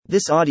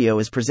This audio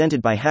is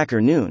presented by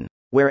Hacker Noon,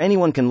 where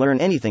anyone can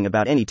learn anything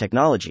about any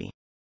technology.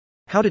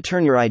 How to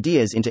turn your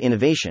ideas into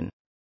innovation.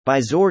 By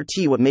Zor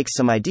T. What makes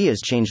some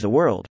ideas change the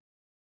world?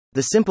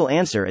 The simple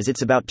answer is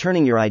it's about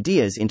turning your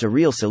ideas into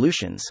real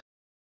solutions.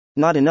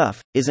 Not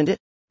enough, isn't it?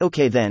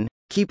 Okay then,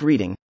 keep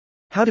reading.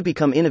 How to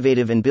become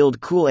innovative and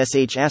build cool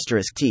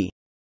sh*t.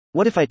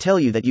 What if I tell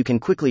you that you can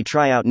quickly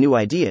try out new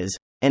ideas,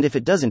 and if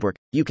it doesn't work,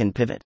 you can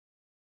pivot?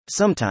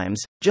 Sometimes,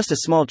 just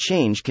a small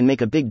change can make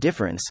a big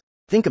difference.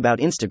 Think about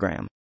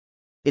Instagram.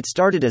 It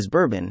started as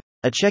Bourbon,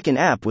 a check-in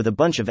app with a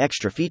bunch of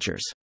extra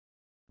features.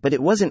 But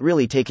it wasn't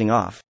really taking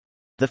off.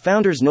 The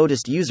founders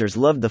noticed users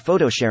loved the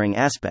photo sharing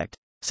aspect,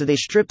 so they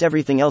stripped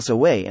everything else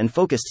away and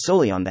focused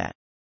solely on that.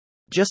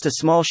 Just a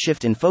small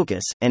shift in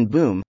focus, and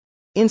boom,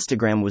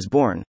 Instagram was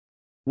born.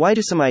 Why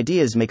do some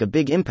ideas make a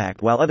big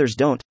impact while others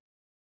don't?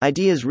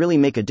 Ideas really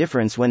make a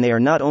difference when they are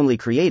not only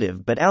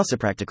creative but also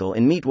practical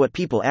and meet what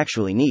people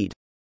actually need.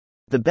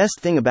 The best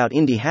thing about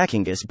indie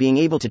hacking is being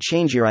able to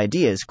change your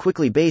ideas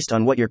quickly based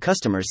on what your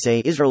customers say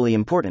is really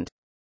important.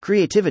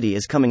 Creativity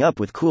is coming up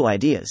with cool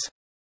ideas.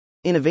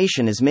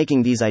 Innovation is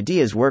making these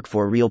ideas work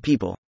for real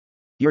people.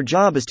 Your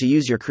job is to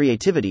use your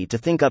creativity to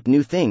think up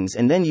new things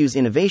and then use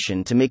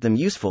innovation to make them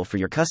useful for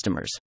your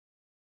customers.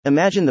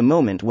 Imagine the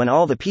moment when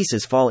all the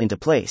pieces fall into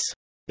place.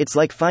 It's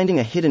like finding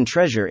a hidden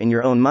treasure in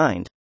your own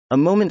mind, a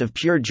moment of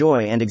pure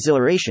joy and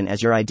exhilaration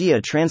as your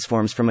idea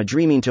transforms from a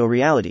dream into a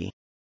reality.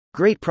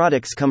 Great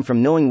products come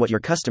from knowing what your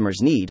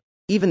customers need,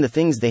 even the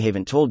things they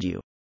haven't told you.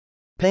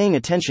 Paying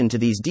attention to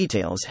these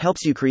details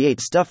helps you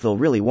create stuff they'll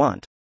really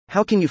want.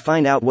 How can you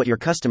find out what your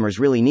customers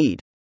really need?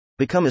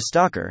 Become a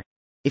stalker.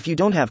 If you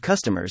don't have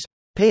customers,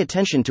 pay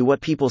attention to what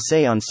people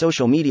say on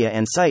social media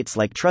and sites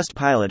like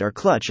Trustpilot or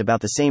Clutch about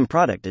the same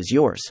product as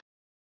yours.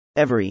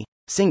 Every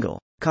single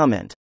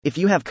comment. If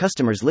you have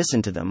customers,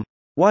 listen to them,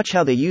 watch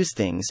how they use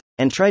things,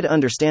 and try to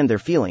understand their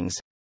feelings.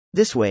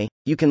 This way,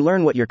 you can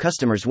learn what your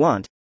customers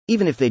want,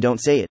 even if they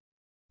don't say it.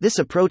 This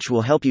approach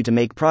will help you to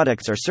make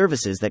products or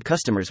services that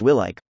customers will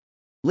like.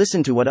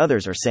 Listen to what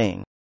others are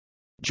saying.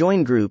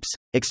 Join groups,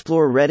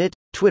 explore Reddit,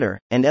 Twitter,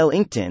 and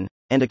LinkedIn,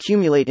 and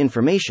accumulate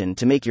information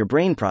to make your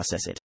brain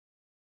process it.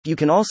 You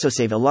can also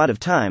save a lot of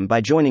time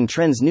by joining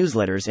trends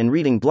newsletters and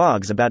reading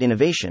blogs about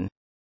innovation.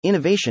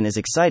 Innovation is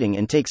exciting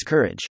and takes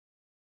courage.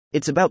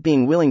 It's about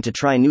being willing to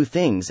try new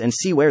things and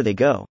see where they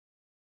go.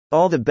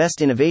 All the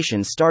best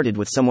innovations started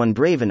with someone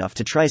brave enough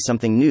to try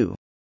something new.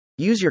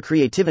 Use your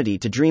creativity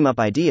to dream up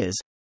ideas,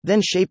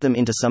 then shape them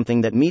into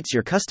something that meets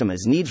your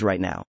customers' needs right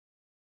now.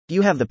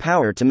 You have the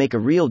power to make a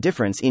real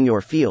difference in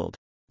your field.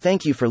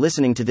 Thank you for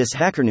listening to this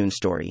HackerNoon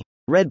story,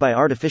 read by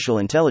Artificial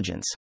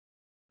Intelligence.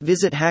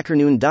 Visit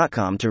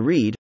hackernoon.com to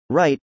read,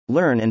 write,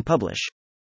 learn, and publish.